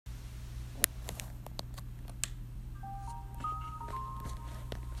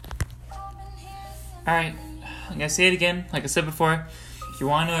Alright, I'm gonna say it again, like I said before. If you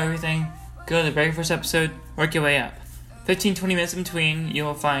want to know everything, go to the very first episode, work your way up. 15-20 minutes in between, you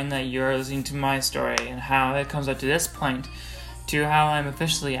will find that you're listening to my story and how it comes up to this point, to how I'm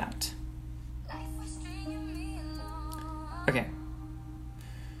officially out. Okay.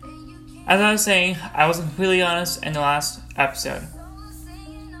 As I was saying, I was completely honest in the last episode.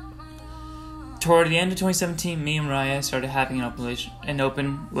 Toward the end of 2017, me and Mariah started having an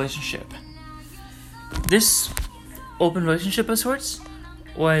open relationship. This open relationship of sorts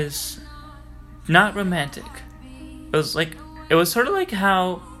was not romantic. It was sort of like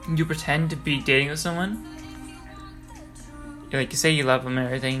how you pretend to be dating with someone. You say you love them and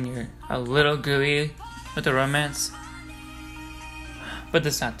everything, you're a little gooey with the romance. But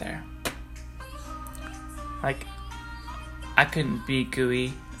that's not there. I couldn't be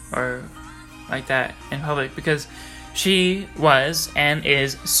gooey or like that in public because she was and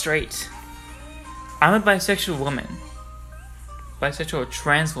is straight. I'm a bisexual woman. Bisexual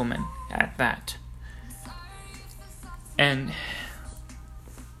trans woman at that. And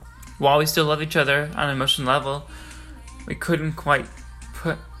while we still love each other on an emotional level, we couldn't quite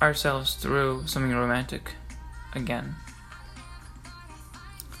put ourselves through something romantic again.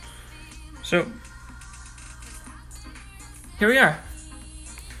 So, here we are.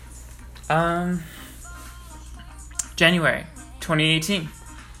 January 2018.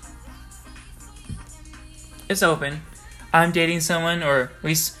 It's open. I'm dating someone, or at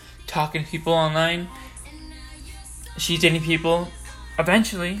least talking to people online. She's dating people.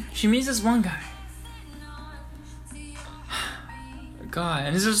 Eventually, she meets this one guy. God,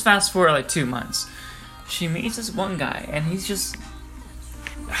 and this is fast forward 2 months. She meets this one guy, and he's just...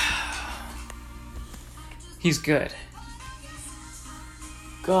 he's good.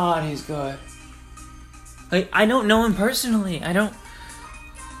 God, he's good. I don't know him personally. I don't...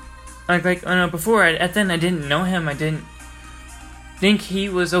 before, then I didn't know him. I didn't think he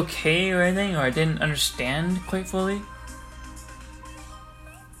was okay or anything, or I didn't understand quite fully.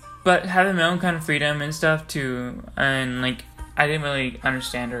 But having my own kind of freedom and stuff I didn't really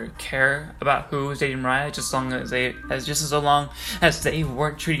understand or care about who was dating Mariah, just as long as they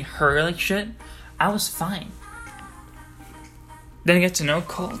weren't treating her like shit, I was fine. Then I get to know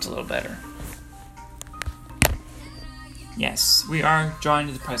Colt a little better. Yes, we are drawing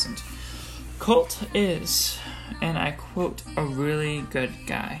to the present. Colt is, and I quote, a really good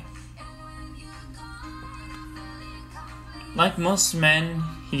guy. Like most men,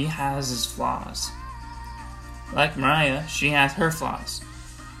 he has his flaws. Like Mariah, she has her flaws.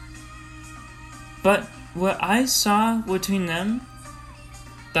 But what I saw between them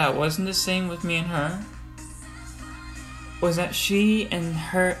that wasn't the same with me and her was that she and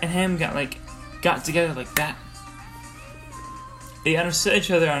him got together like that. They understood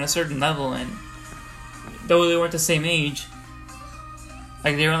each other on a certain level, and though they weren't the same age,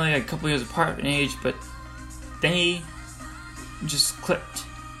 they were only a couple years apart in age, but they just clicked.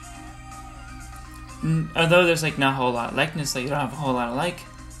 Although there's not a whole lot of likeness, you don't have a whole lot of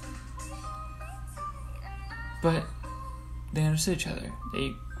but they understood each other.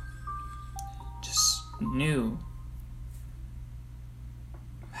 They just knew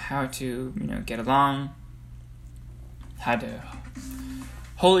how to, get along, how to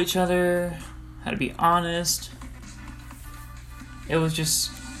hold each other, how to be honest. It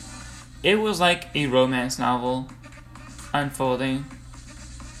was like a romance novel unfolding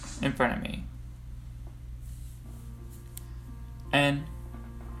in front of me. And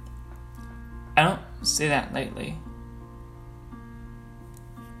I don't say that lightly.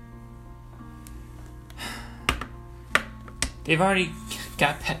 They've already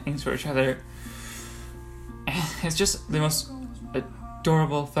got pet names for each other. And it's just the most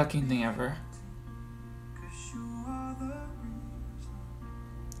adorable fucking thing ever.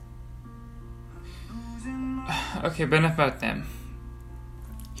 Okay, but enough about them.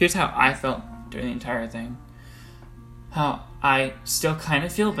 Here's how I felt during the entire thing. How I still kind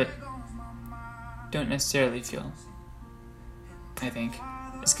of feel, but don't necessarily feel. I think.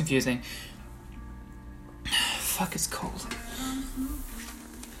 It's confusing. Fuck, it's cold.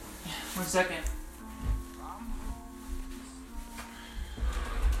 1 second.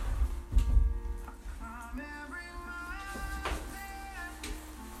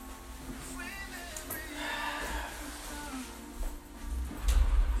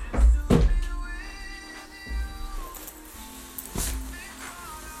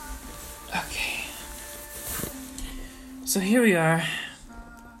 So here we are.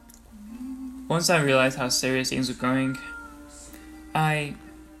 Once I realized how serious things were going, I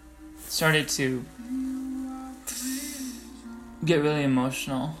started to get really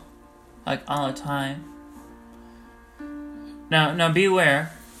emotional like all the time. Now be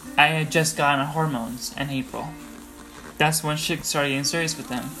aware, I had just gotten on hormones in April. That's when shit started getting serious with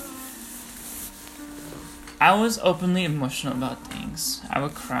them. I was openly emotional about things. I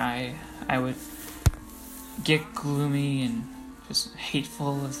would cry. I would get gloomy and just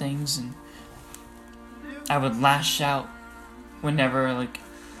hateful of things, and I would lash out whenever, like,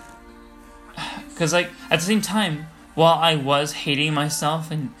 because, like, at the same time, while I was hating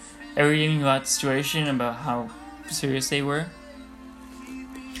myself and everything about the situation, about how serious they were,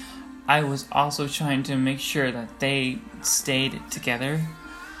 I was also trying to make sure that they stayed together.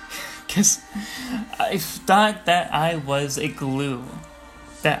 Because I thought that I was a glue.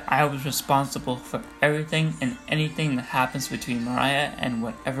 That I was responsible for everything and anything that happens between Mariah and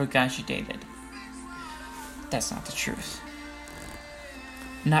whatever guy she dated. That's not the truth.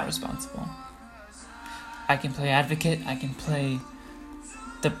 Not responsible. I can play advocate. I can play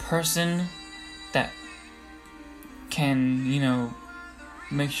the person that can,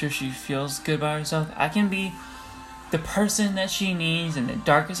 make sure she feels good about herself. I can be the person that she needs in the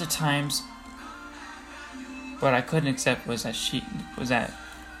darkest of times. What I couldn't accept was that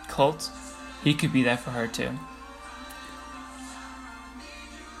Colt, he could be that for her too.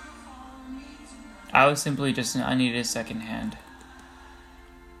 I was simply I needed a second hand.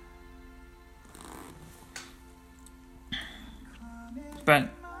 But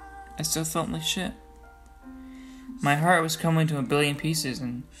I still felt like shit. My heart was coming to a billion pieces,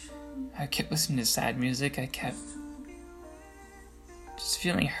 and I kept listening to sad music. I kept just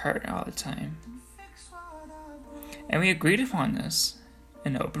feeling hurt all the time. And we agreed upon this.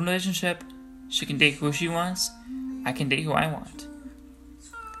 In an open relationship, she can date who she wants, I can date who I want.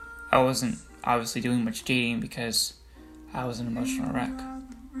 I wasn't obviously doing much dating because I was an emotional wreck.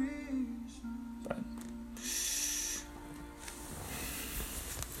 But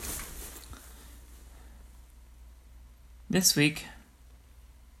this week,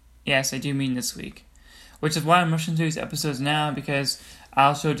 yes, I do mean this week, which is why I'm rushing through these episodes now, because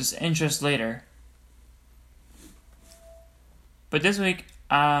I'll show just interest later. But this week,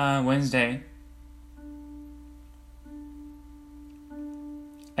 Wednesday,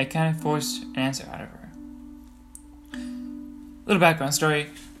 I kind of forced an answer out of her. Little background story.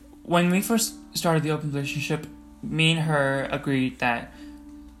 When we first started the open relationship, me and her agreed that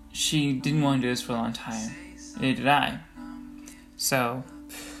she didn't want to do this for a long time. Neither did I. So,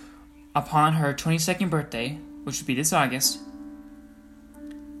 upon her 22nd birthday, which would be this August,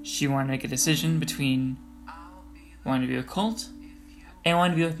 she wanted to make a decision between wanting to be with Colt and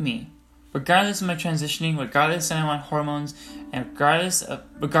wanting to be with me. Regardless of my transitioning, regardless that I'm on hormones, and regardless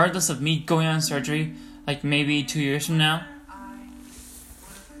of me going on surgery, like maybe 2 years from now,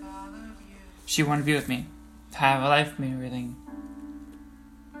 she wanted to be with me, to have a life with me and everything.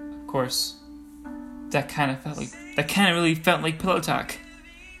 Of course, that kind of really felt like pillow talk.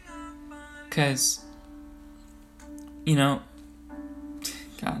 'Cause, God,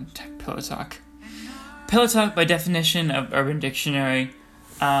 pillow talk. Pillow talk, by definition of Urban Dictionary,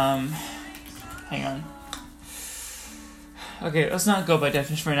 hang on. Okay, let's not go by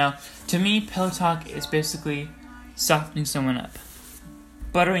definition for now. To me, pillow talk is basically softening someone up,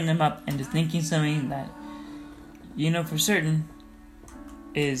 buttering them up into thinking something that, for certain,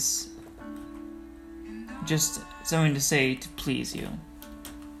 is just something to say to please you.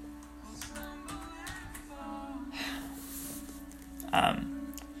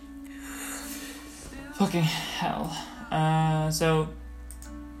 Fucking hell. So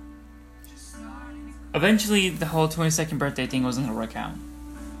eventually the whole 22nd birthday thing wasn't gonna work out.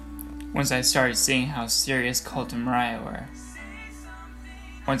 Once I started seeing how serious Colt and Mariah were.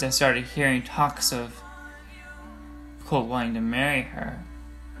 Once I started hearing talks of Colt wanting to marry her,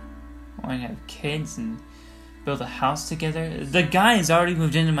 wanting to have kids and build a house together. The guy's already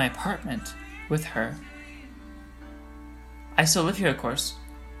moved into my apartment with her. I still live here, of course.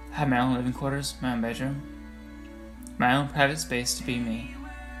 I have my own living quarters, my own bedroom, my own private space to be me.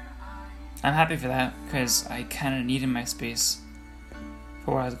 I'm happy for that, because I kind of needed my space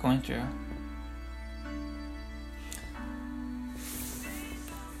for what I was going through.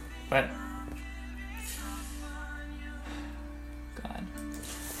 But, God,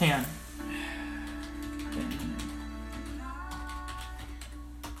 hang on.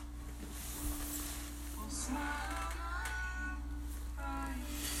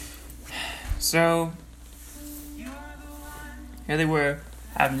 So, here they were,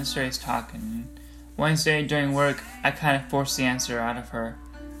 having this serious talk, and Wednesday during work, I kind of forced the answer out of her.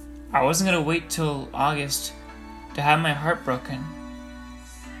 I wasn't going to wait till August to have my heart broken.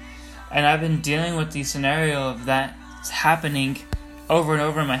 And I've been dealing with the scenario of that happening over and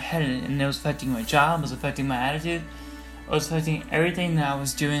over in my head, and it was affecting my job, it was affecting my attitude, it was affecting everything that I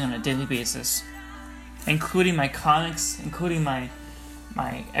was doing on a daily basis, including my comics, including my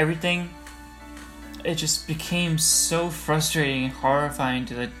everything. It just became so frustrating and horrifying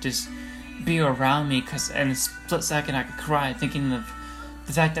to just be around me, because in a split second I could cry thinking of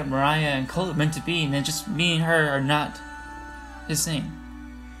the fact that Mariah and Cole are meant to be, and then just me and her are not the same.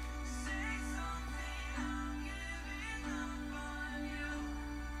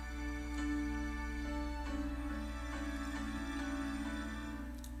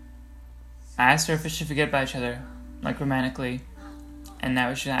 I asked her if we should forget about each other, like romantically, and that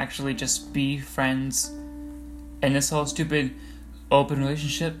we should actually just be friends in this whole stupid open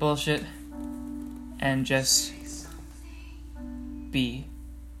relationship bullshit, and just be.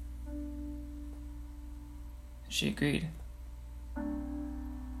 She agreed.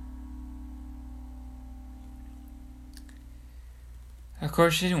 Of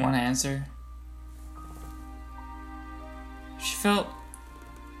course, she didn't want to answer. She felt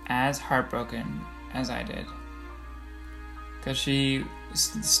as heartbroken as I did, because she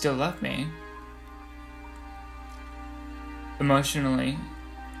still loved me. Emotionally,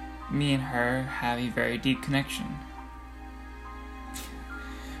 me and her have a very deep connection.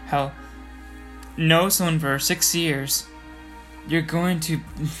 Hell, know someone for 6 years, you're going to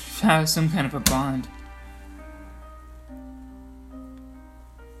have some kind of a bond.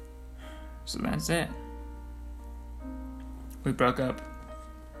 So that's it. We broke up.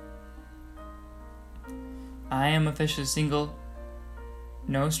 I am officially single,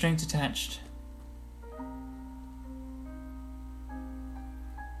 no strings attached.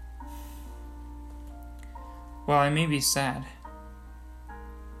 While I may be sad,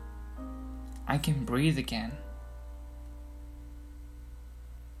 I can breathe again.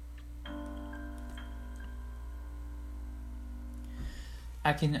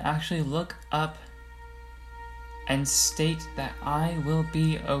 I can actually look up and state that I will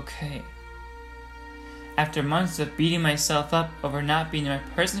be okay. After months of beating myself up over not being the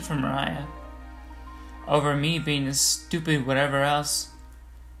right person for Mariah, over me being a stupid whatever else,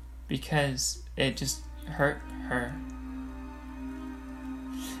 because it just hurt her.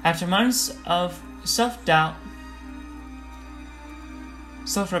 After months of self-doubt,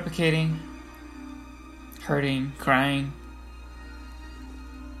 self-replicating, hurting, crying,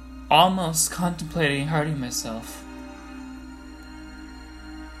 almost contemplating hurting myself,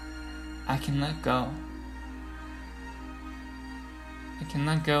 I can let go. I can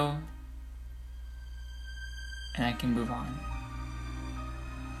let go, and I can move on.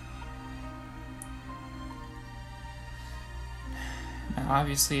 Now,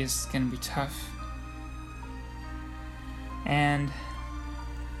 obviously, it's gonna be tough, and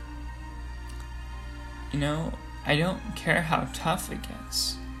I don't care how tough it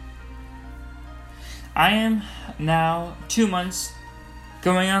gets. I am now 2 months,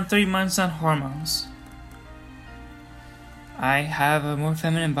 going on 3 months on hormones. I have a more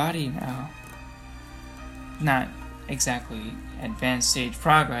feminine body now. Not exactly advanced stage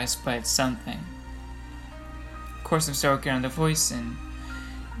progress, but it's something. Of course, I'm still working on the voice, and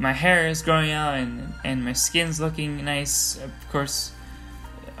my hair is growing out, and my skin's looking nice. Of course,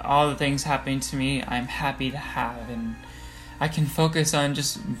 all the things happening to me, I'm happy to have, and I can focus on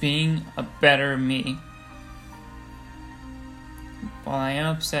just being a better me. While I am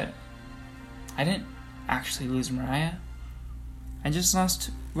upset, I didn't actually lose Mariah. I just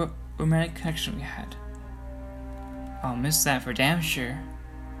lost what romantic connection we had. I'll miss that for damn sure.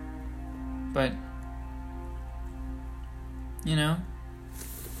 But,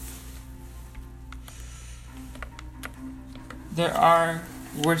 there are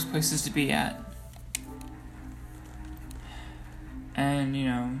worse places to be at.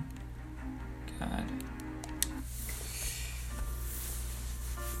 And, God.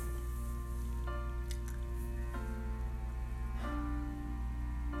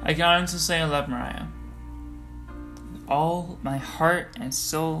 I can honestly say I love Mariah with all my heart and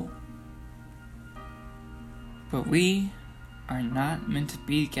soul, but we are not meant to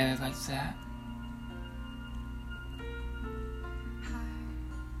be together like that.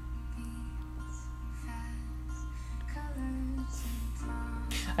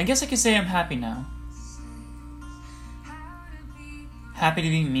 I guess I could say I'm happy now. Happy to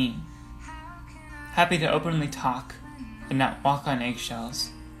be me. Happy to openly talk and not walk on eggshells.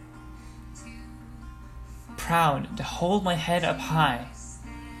 Proud to hold my head up high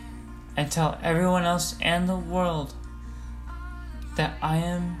and tell everyone else and the world that I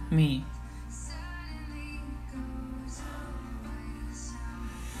am me.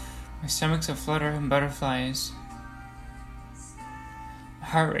 My stomach's a flutter and butterflies.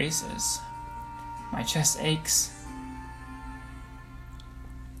 heart races. My chest aches.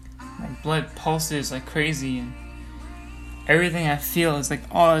 My blood pulses like crazy, and everything I feel is like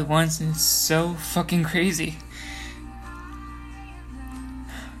all at once, and it's so fucking crazy.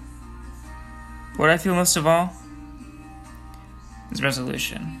 What I feel most of all is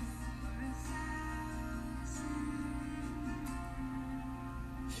resolution.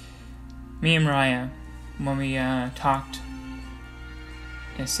 Me and Mariah, when we talked,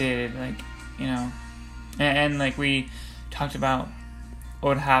 it stated, like, you know, and like we talked about what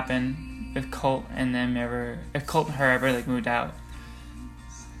would happen if Colt and her ever like moved out.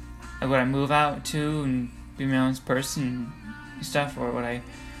 Like, would I move out too and be my own person and stuff, or would I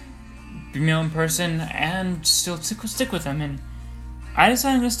be my own person and still stick with them? And I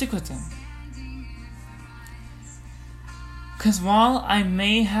decided I'm gonna stick with them. Because while I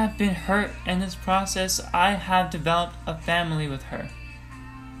may have been hurt in this process, I have developed a family with her.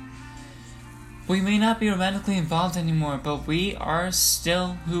 We may not be romantically involved anymore, but we are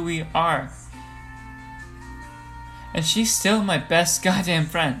still who we are. And she's still my best goddamn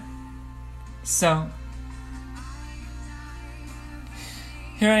friend. So,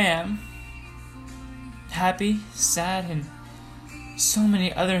 here I am. Happy, sad, and so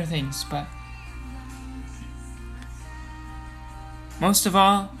many other things, but most of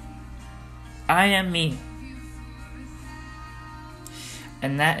all, I am me.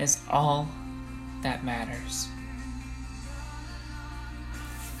 And that is all that matters.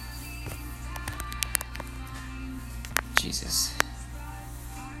 Jesus.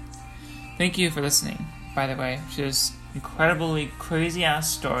 Thank you for listening, by the way, to this incredibly crazy ass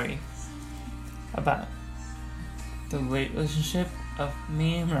story about the relationship of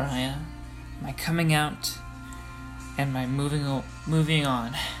me and Mariah, my coming out, and my moving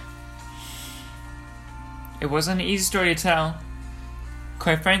on. It wasn't an easy story to tell.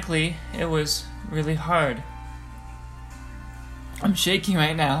 Quite frankly, it was really hard. I'm shaking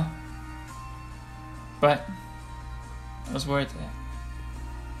right now, but it was worth it.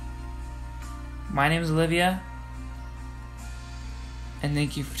 My name is Olivia, and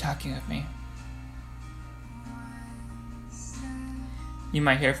thank you for talking with me. You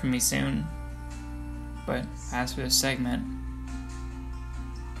might hear from me soon, but as for this segment,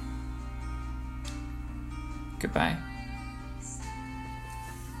 goodbye.